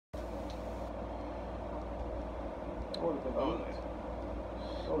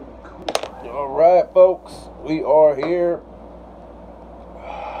Alright, folks, we are here.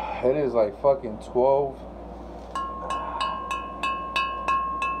 It is like fucking 12.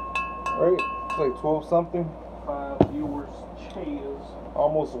 Right? It's like 12 something. 5 viewers, cheers.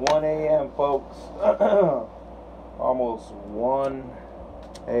 Almost 1 a.m., folks. Almost 1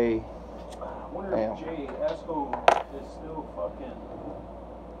 a.m. I wonder if Jay Esco is still fucking.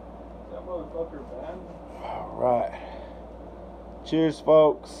 Is that motherfucker banned? Alright. Cheers,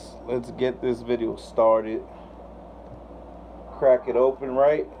 folks. Let's get this video started. Crack it open,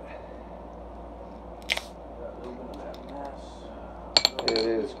 right? Got a little bit of that mess. It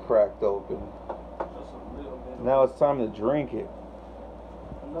is cracked open. Just a little bit. Now it's time to drink it.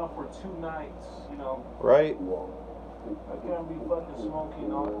 Enough for 2 nights, you know. Right? I can't be fucking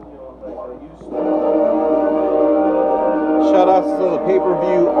smoking on, you know, like I used to. Shout outs to the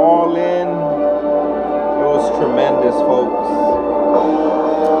pay-per-view All In. It was tremendous, folks.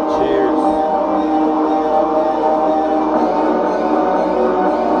 Cheers.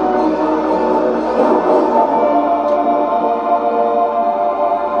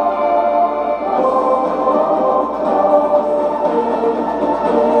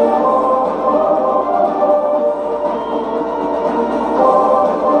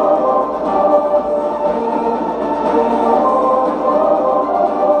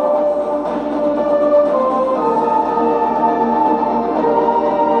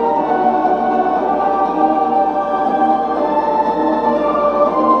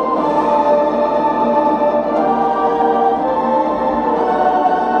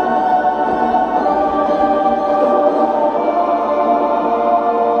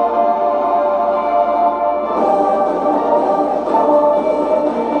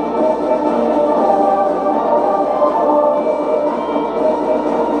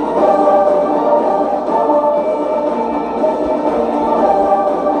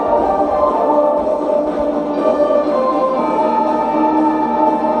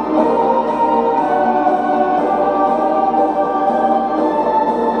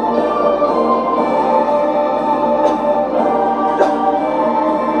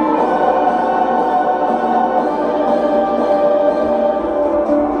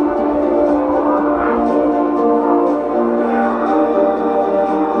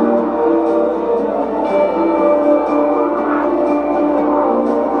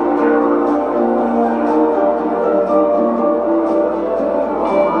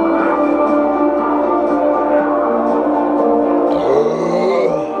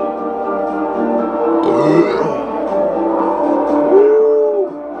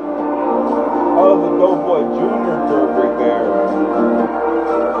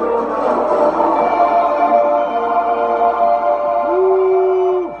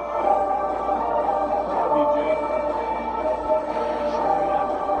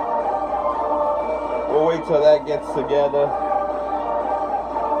 We'll wait till that gets together.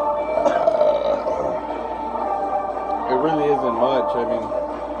 It really isn't much. I mean,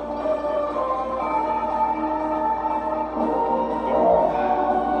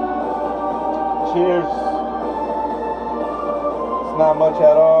 cheers. It's not much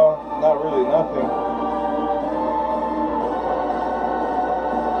at all. Not really nothing.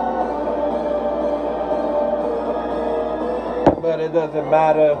 But it doesn't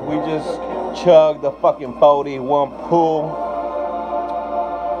matter. We just chug the fucking 41 pool.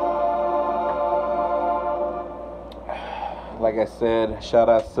 Like I said, shout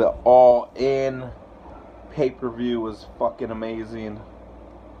outs to All In. Pay-per-view was fucking amazing.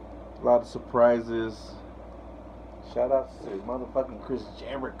 A lot of surprises. Shout outs to motherfucking Chris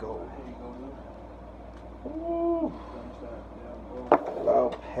Jericho. Woo.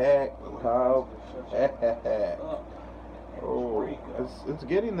 Kyle Peck. Kyle Peck. Oh, it's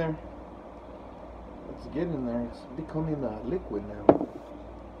getting there. It's getting there. It's becoming a liquid now.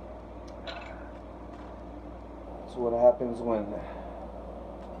 That's what happens when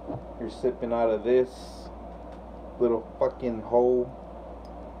you're sipping out of this little fucking hole.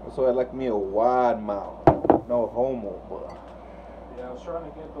 That's why I like me a wide mouth. No homo, bro. Yeah, I was trying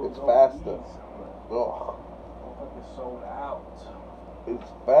to get those. It's faster. Ugh. It's sold out.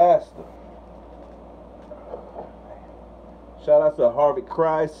 It's faster. Shout out to Harvey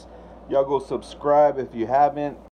Christ. Y'all go subscribe if you haven't.